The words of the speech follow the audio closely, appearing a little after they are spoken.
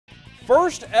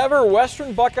first ever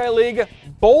Western Buckeye League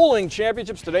Bowling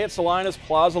Championships today at Salina's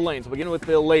Plaza Lanes. We'll begin with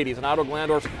the ladies, and Otto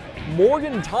Glandorf's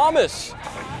Morgan Thomas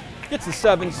gets the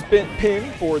 7-spin pin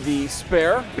for the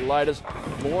spare. Elida's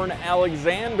Lauren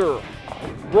Alexander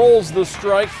rolls the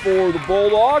strike for the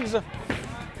Bulldogs.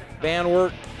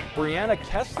 Banwart Brianna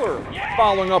Kessler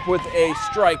following up with a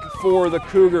strike for the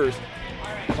Cougars.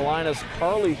 Salina's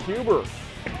Carly Huber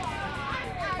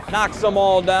knocks them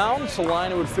all down.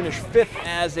 Salina would finish 5th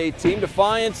as a team.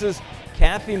 Defiance's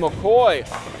Kathy McCoy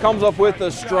comes up with a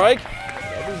strike.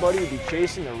 Everybody would be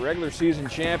chasing the regular season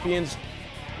champions,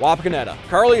 Wapakoneta.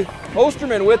 Carly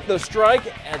Osterman with the strike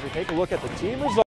as we take a look at the team results.